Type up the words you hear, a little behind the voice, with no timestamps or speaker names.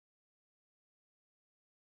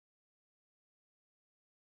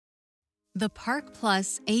The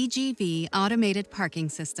PARKPLUS AGV Automated Parking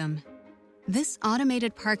System. This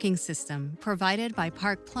automated parking system, provided by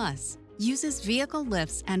PARKPLUS, uses vehicle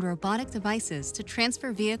lifts and robotic devices to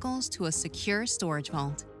transfer vehicles to a secure storage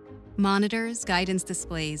vault. Monitors, guidance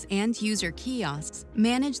displays, and user kiosks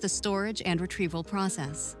manage the storage and retrieval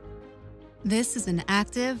process. This is an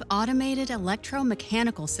active, automated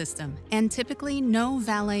electromechanical system, and typically no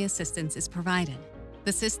valet assistance is provided.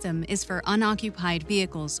 The system is for unoccupied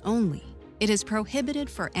vehicles only. It is prohibited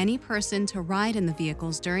for any person to ride in the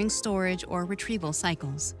vehicles during storage or retrieval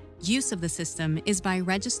cycles. Use of the system is by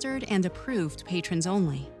registered and approved patrons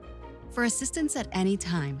only. For assistance at any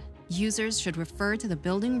time, users should refer to the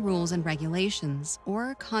building rules and regulations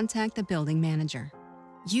or contact the building manager.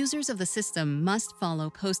 Users of the system must follow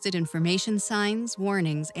posted information signs,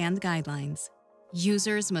 warnings, and guidelines.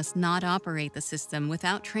 Users must not operate the system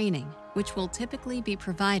without training, which will typically be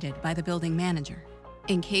provided by the building manager.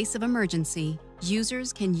 In case of emergency,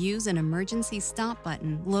 users can use an emergency stop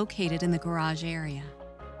button located in the garage area.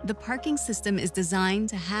 The parking system is designed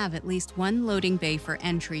to have at least one loading bay for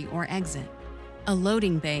entry or exit. A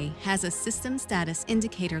loading bay has a system status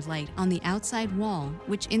indicator light on the outside wall,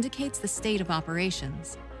 which indicates the state of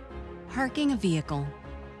operations. Parking a vehicle.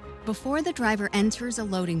 Before the driver enters a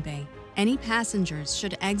loading bay, any passengers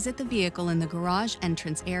should exit the vehicle in the garage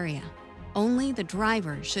entrance area. Only the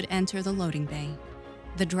driver should enter the loading bay.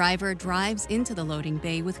 The driver drives into the loading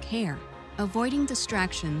bay with care, avoiding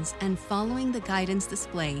distractions and following the guidance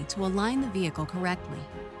display to align the vehicle correctly.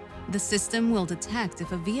 The system will detect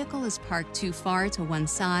if a vehicle is parked too far to one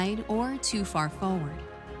side or too far forward.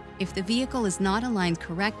 If the vehicle is not aligned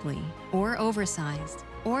correctly or oversized,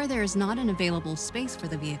 or there is not an available space for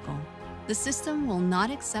the vehicle, the system will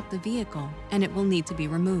not accept the vehicle and it will need to be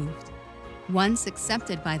removed. Once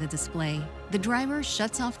accepted by the display, the driver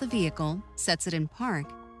shuts off the vehicle, sets it in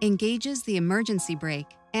park, engages the emergency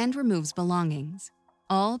brake, and removes belongings.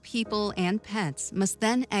 All people and pets must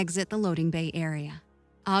then exit the loading bay area.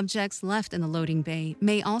 Objects left in the loading bay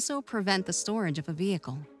may also prevent the storage of a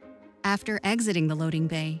vehicle. After exiting the loading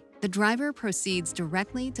bay, the driver proceeds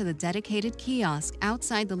directly to the dedicated kiosk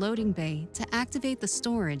outside the loading bay to activate the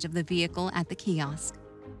storage of the vehicle at the kiosk.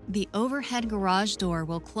 The overhead garage door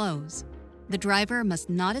will close. The driver must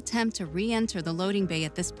not attempt to re-enter the loading bay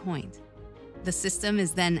at this point. The system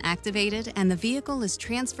is then activated and the vehicle is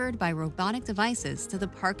transferred by robotic devices to the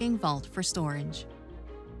parking vault for storage.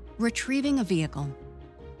 Retrieving a vehicle.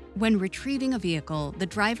 When retrieving a vehicle, the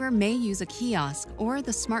driver may use a kiosk or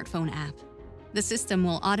the smartphone app. The system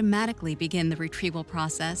will automatically begin the retrieval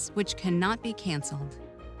process, which cannot be canceled.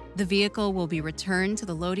 The vehicle will be returned to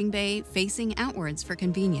the loading bay facing outwards for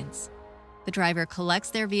convenience. The driver collects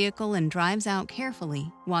their vehicle and drives out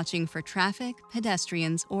carefully, watching for traffic,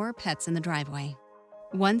 pedestrians, or pets in the driveway.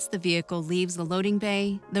 Once the vehicle leaves the loading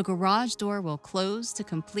bay, the garage door will close to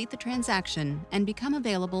complete the transaction and become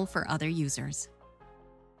available for other users.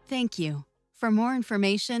 Thank you. For more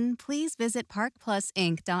information, please visit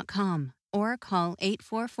parkplusinc.com or call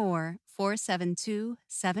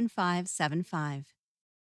 844-472-7575.